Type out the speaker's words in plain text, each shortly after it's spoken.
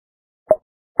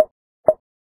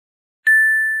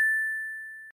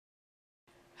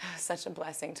Such a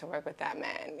blessing to work with that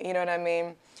man. You know what I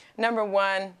mean? Number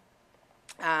one,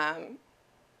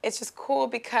 it's just cool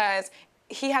because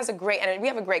he has a great energy. We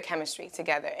have a great chemistry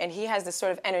together, and he has this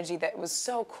sort of energy that was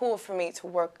so cool for me to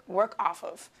work off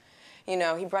of. You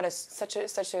know, he brought us such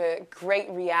a great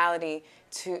reality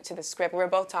to the script. We were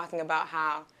both talking about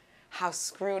how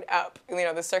screwed up, you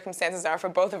know, the circumstances are for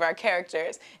both of our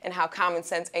characters, and how common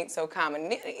sense ain't so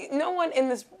common. No one in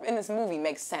this movie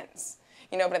makes sense,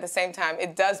 you know, but at the same time,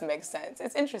 it does make sense.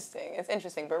 It's interesting. It's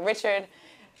interesting. But Richard's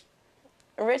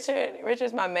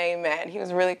my main man. He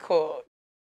was really cool.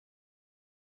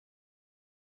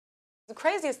 The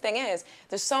craziest thing is,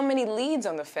 there's so many leads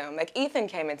on the film. Like, Ethan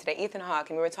came in today, Ethan Hawke,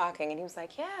 and we were talking, and he was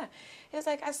like, yeah. He was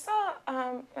like, I saw,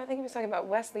 I think he was talking about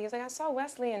Wesley. He was like, I saw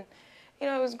Wesley, and, you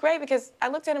know, it was great because I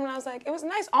looked at him and I was like, it was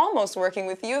nice almost working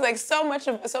with you. Like, so many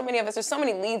of us, there's so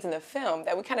many leads in the film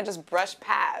that we kind of just brush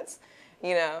past,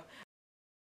 you know.